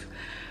attacked,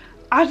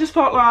 I just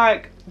felt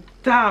like,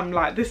 damn,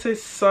 like this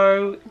is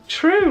so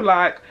true.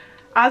 Like,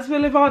 as we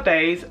live our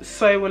days,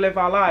 so we live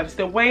our lives.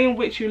 The way in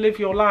which you live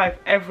your life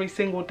every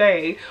single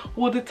day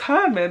will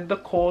determine the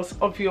course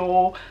of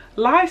your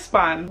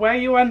lifespan, where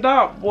you end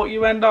up, what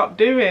you end up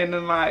doing,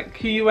 and like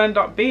who you end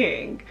up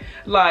being.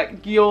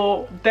 Like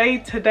your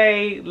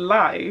day-to-day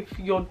life,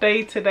 your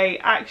day-to-day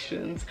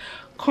actions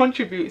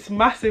contributes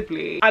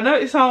massively. I know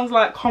it sounds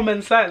like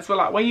common sense, but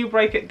like when you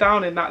break it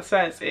down in that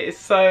sense,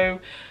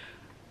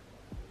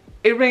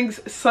 it rings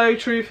so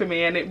true for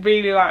me, and it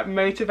really like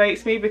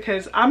motivates me,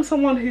 because I'm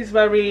someone who's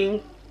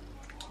very,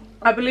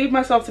 I believe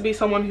myself to be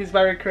someone who's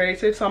very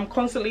creative. So I'm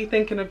constantly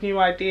thinking of new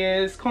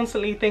ideas,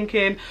 constantly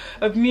thinking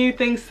of new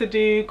things to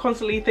do,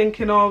 constantly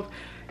thinking of,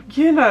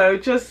 you know,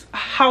 just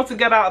how to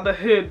get out of the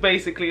hood,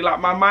 basically.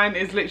 Like my mind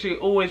is literally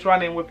always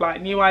running with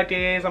like new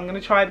ideas. I'm gonna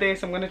try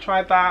this, I'm gonna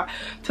try that,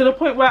 to the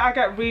point where I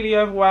get really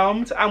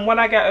overwhelmed. And when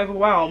I get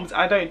overwhelmed,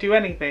 I don't do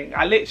anything.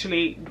 I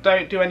literally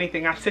don't do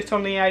anything. I sit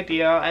on the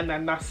idea and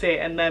then that's it,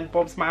 and then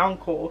Bob's my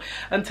uncle,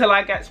 until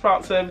I get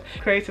sprouts of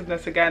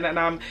creativeness again, and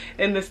I'm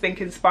in this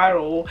thinking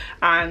spiral,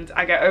 and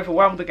I get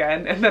overwhelmed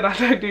again, and then I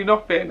don't do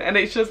nothing. And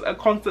it's just a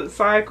constant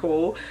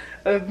cycle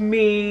of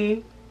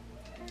me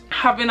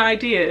having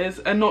ideas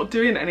and not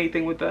doing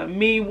anything with them,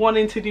 me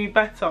wanting to do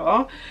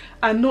better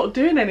and not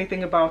doing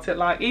anything about it.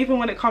 Like even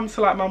when it comes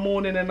to like my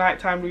morning and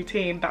nighttime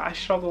routine that I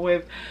struggle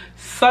with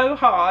so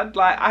hard,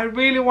 like I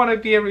really want to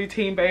be a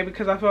routine babe,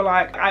 because I feel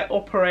like I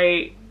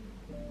operate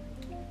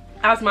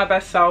as my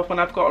best self when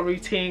I've got a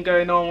routine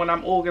going on, when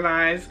I'm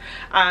organized,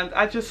 and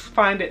I just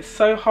find it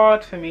so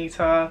hard for me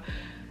to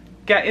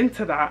get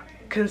into that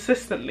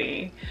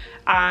consistently,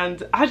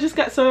 and I just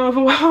get so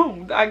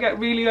overwhelmed. I get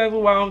really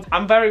overwhelmed.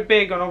 I'm very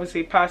big on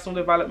obviously personal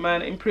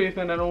development,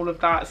 improvement and all of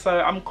that, so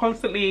I'm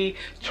constantly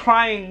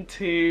trying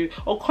to,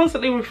 or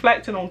constantly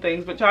reflecting on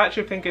things, which I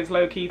actually think is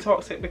low-key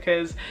toxic,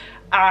 because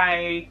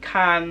I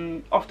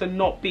can often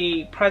not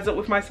be present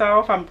with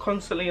myself. I'm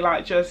constantly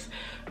like just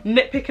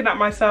nitpicking at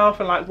myself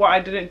and like what I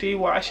didn't do,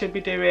 what I should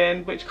be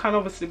doing, which can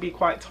obviously be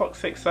quite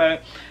toxic. So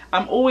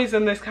I'm always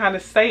in this kind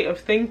of state of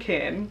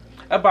thinking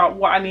about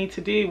what I need to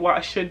do, what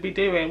I should be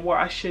doing, what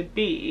I should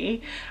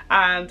be,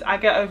 and I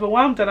get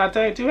overwhelmed and I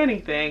don't do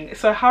anything.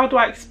 So how do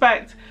I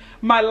expect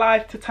my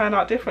life to turn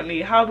out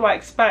differently? How do I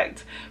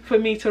expect for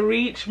me to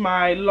reach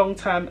my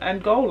long-term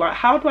end goal? Like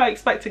how do I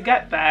expect to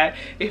get there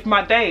if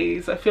my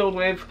days are filled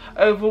with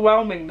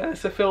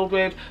overwhelmingness, are filled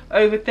with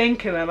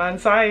overthinking and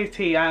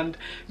anxiety and,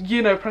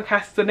 you know,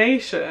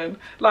 procrastination?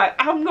 Like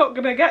I'm not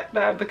gonna get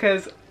there,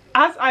 because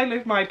as I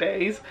live my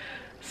days,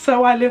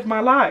 so I live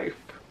my life.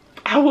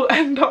 I will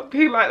end up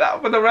being like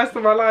that for the rest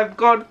of my life.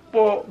 God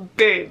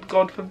forbid,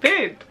 God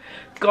forbid,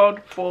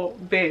 God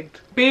forbid.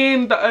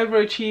 Being the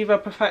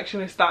overachiever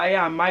perfectionist that I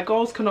am, my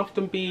goals can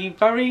often be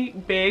very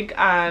big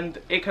and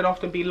it can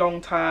often be long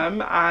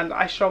term, and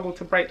I struggle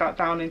to break that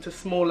down into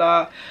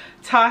smaller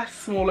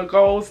tasks, smaller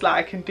goals that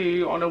I can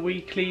do on a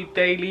weekly,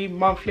 daily,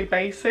 monthly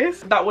basis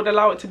that would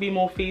allow it to be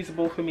more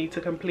feasible for me to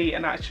complete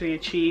and actually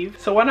achieve.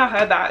 So when I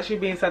heard that actually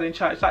being said in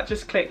church, that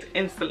just clicked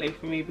instantly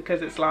for me,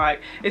 because it's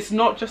like, it's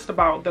not just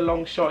about the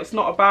long shot, it's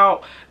not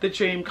about the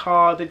dream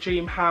car, the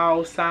dream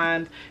house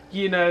and,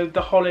 you know,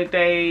 the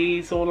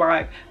holidays or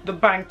like the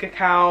bank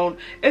account.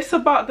 It's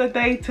about the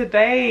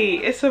day-to-day.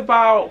 It's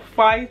about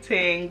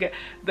fighting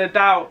the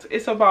doubt,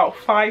 it's about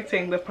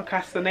fighting the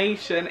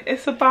procrastination,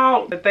 it's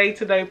about the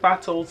day-to-day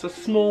battles, the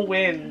small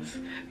wins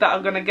that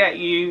are going to get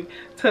you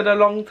to the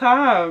long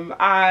term.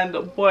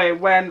 And boy,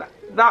 when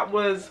that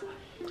was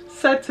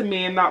said to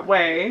me in that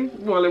way,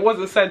 well, it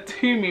wasn't said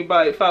to me,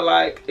 but it felt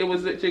like it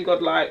was literally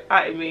God like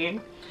at me,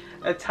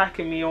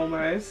 attacking me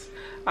almost.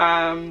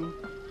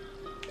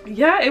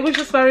 Yeah, it was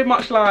just very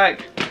much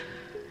like,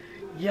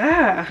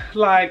 yeah,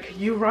 like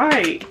you're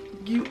right,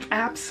 you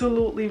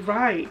absolutely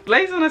right.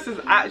 Laziness is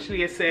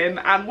actually a sin,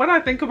 and when I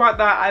think about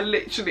that, I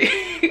literally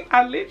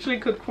I literally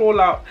could crawl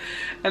up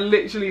and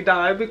literally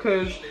die,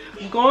 because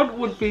God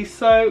would be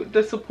so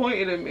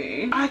disappointed in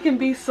me. I can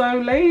be so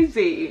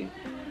lazy,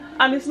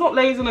 and it's not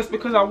laziness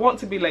because I want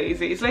to be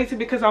lazy, it's lazy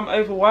because I'm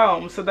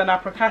overwhelmed, so then I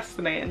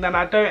procrastinate and then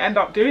I don't end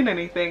up doing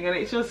anything, and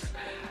it's just,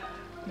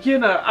 you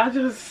know,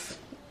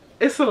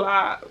 it's a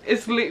lot.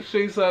 It's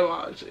literally so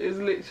much. It's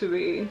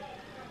literally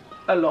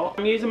a lot.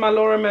 I'm using my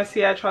Laura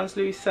Mercier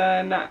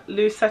translucent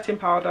loose setting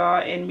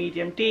powder in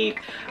medium deep.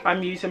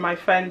 I'm using my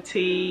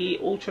Fenty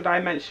Ultra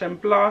Dimension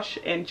blush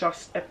in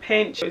just a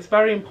pinch. It's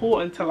very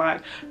important to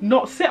like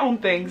not sit on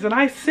things, and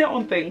I sit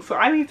on things, so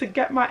I need to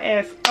get my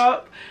ass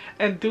up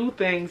and do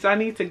things. I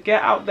need to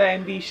get out there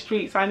in these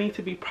streets. I need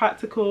to be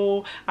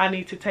practical. I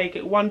need to take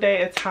it one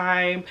day at a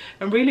time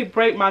and really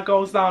break my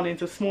goals down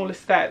into smaller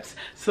steps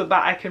so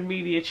that I can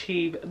really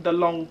achieve the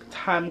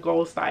long-term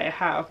goals that I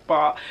have.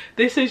 But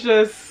this is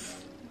just,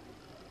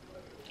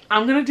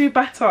 I'm gonna do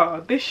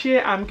better this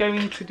year. I'm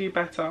going to do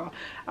better.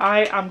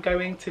 I am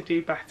going to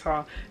do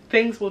better.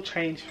 Things will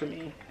change for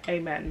me.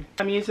 Amen.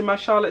 I'm using my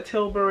Charlotte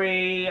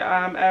Tilbury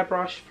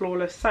airbrush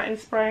flawless setting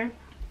spray.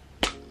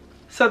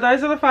 So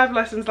those are the 5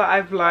 lessons that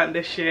I've learned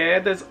this year.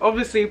 There's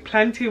obviously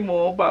plenty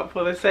more, but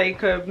for the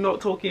sake of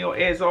not talking your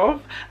ears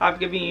off, I've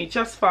given you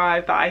just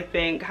 5 that I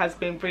think has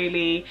been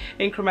really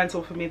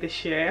incremental for me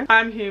this year.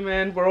 I'm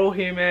human, we're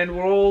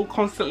all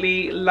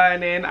constantly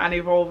learning and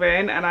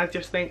evolving, and I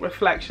just think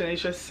reflection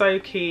is just so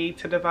key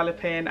to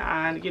developing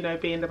and, you know,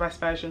 being the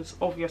best versions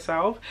of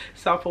yourself.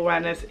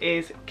 Self-awareness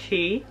is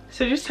key.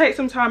 So just take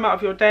some time out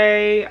of your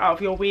day, out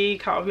of your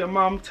week, out of your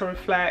month to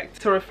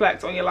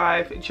reflect on your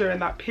life during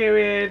that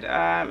period,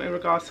 in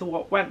regards to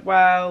what went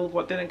well,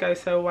 what didn't go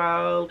so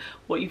well,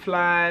 what you've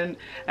learned,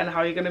 and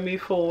how you're going to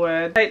move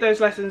forward. Take those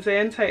lessons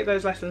in, take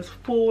those lessons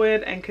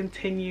forward, and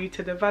continue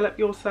to develop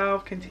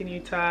yourself,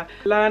 continue to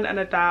learn and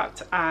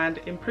adapt and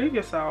improve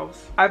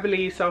yourselves. I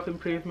believe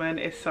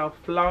self-improvement is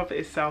self-love,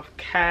 is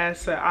self-care,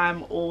 so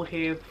I'm all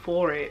here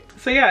for it.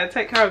 So yeah,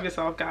 take care of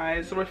yourself,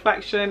 guys.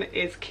 Reflection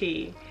is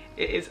key.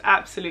 It is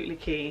absolutely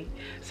key.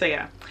 So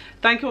yeah,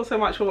 thank you all so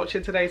much for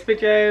watching today's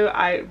video.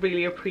 I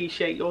really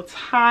appreciate your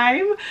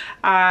time,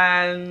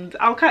 and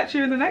I'll catch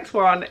you in the next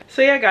one.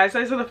 So yeah guys,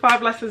 those are the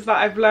 5 lessons that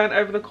I've learned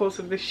over the course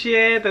of this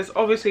year. There's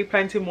obviously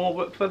plenty more,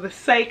 but for the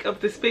sake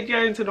of this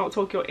video and to not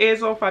talk your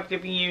ears off, I've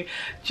given you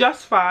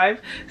just 5.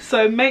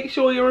 So make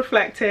sure you're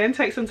reflecting.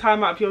 Take some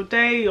time out of your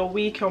day, your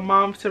week, your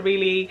month to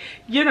really,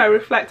 you know,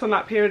 reflect on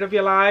that period of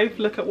your life.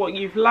 Look at what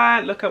you've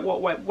learned, look at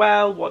what went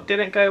well, what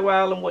didn't go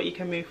well, and what you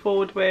can move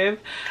forward with.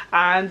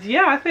 And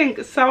yeah, I think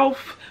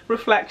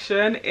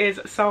self-reflection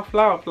is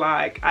self-love.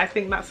 Like, I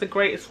think that's the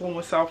greatest form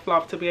of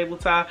self-love, to be able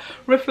to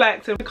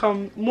reflect and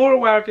become more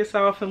aware of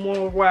yourself and more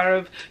aware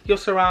of your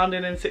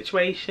surrounding and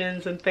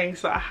situations and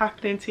things that are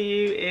happening to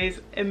you is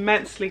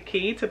immensely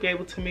key to be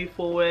able to move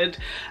forward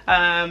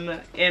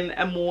in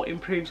a more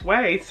improved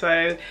way.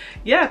 So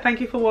yeah,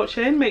 thank you for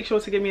watching. Make sure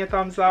to give me a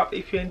thumbs up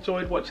if you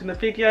enjoyed watching the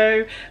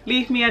video.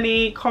 Leave me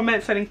any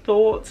comments, any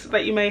thoughts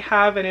that you may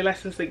have, any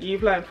lessons that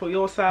you've learned for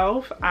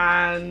yourself,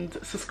 and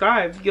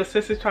subscribe. Your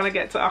sister's trying to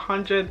get to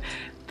 100,000.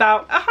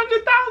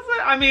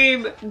 I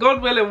mean,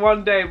 God willing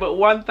one day, but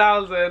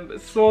 1,000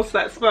 small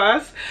steps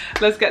first.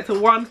 Let's get to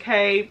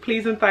 1K,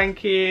 please and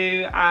thank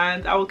you,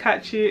 and I will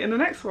catch you in the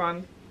next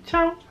one.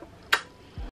 Ciao.